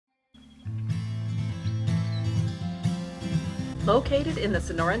Located in the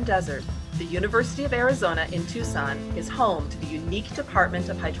Sonoran Desert, the University of Arizona in Tucson is home to the unique Department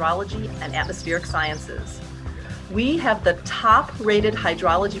of Hydrology and Atmospheric Sciences. We have the top-rated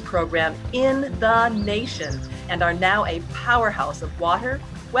hydrology program in the nation and are now a powerhouse of water,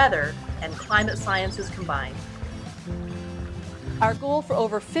 weather, and climate sciences combined. Our goal for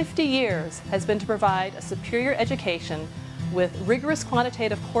over 50 years has been to provide a superior education with rigorous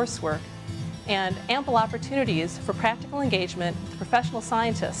quantitative coursework and ample opportunities for practical engagement with professional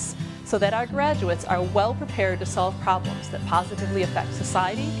scientists so that our graduates are well prepared to solve problems that positively affect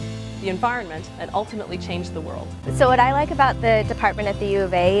society, the environment, and ultimately change the world. So what I like about the department at the U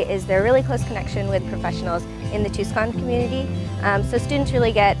of A is their really close connection with professionals in the Tucson community. So students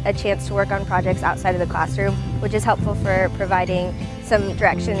really get a chance to work on projects outside of the classroom, which is helpful for providing some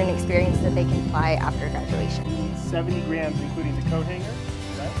direction and experience that they can apply after graduation. 70 grams including the coat hanger.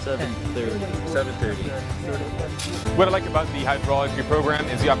 730. What I like about the hydrology program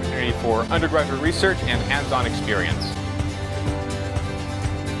is the opportunity for undergraduate research and hands-on experience.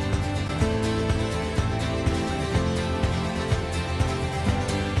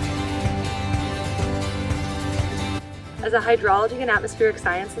 As a hydrology and atmospheric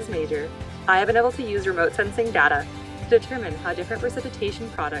sciences major, I have been able to use remote sensing data to determine how different precipitation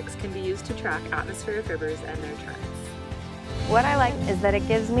products can be used to track atmospheric rivers and their trends. What I like is that it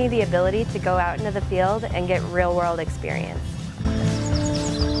gives me the ability to go out into the field and get real-world experience.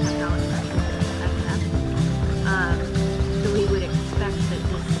 So we would expect that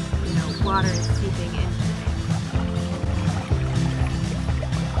this, water is seeping into the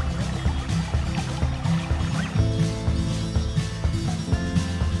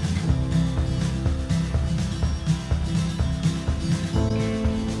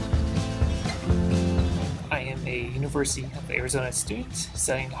I am a University of Arizona student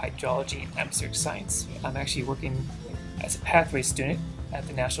studying hydrology and atmospheric science. I'm actually working as a pathway student at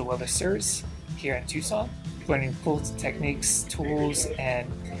the National Weather Service here in Tucson, learning cool techniques, tools,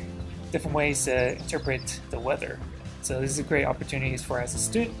 and different ways to interpret the weather. So this is a great opportunity for as a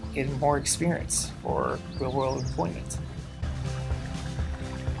student getting more experience for real-world employment.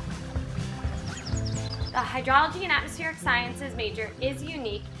 The Hydrology and Atmospheric Sciences major is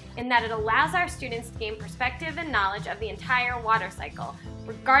unique in that it allows our students to gain perspective and knowledge of the entire water cycle,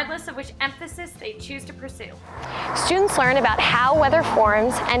 regardless of which emphasis they choose to pursue. Students learn about how weather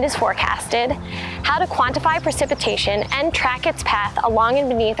forms and is forecasted, how to quantify precipitation and track its path along and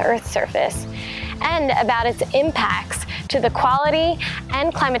beneath Earth's surface, and about its impacts to the quality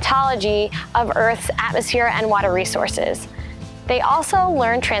and climatology of Earth's atmosphere and water resources. They also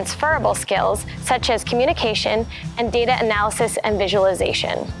learn transferable skills such as communication and data analysis and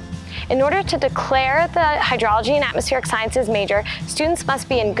visualization. In order to declare the Hydrology and Atmospheric Sciences major, students must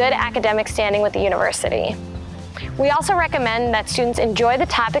be in good academic standing with the university. We also recommend that students enjoy the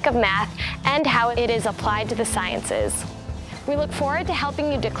topic of math and how it is applied to the sciences. We look forward to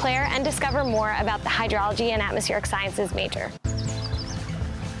helping you declare and discover more about the Hydrology and Atmospheric Sciences major.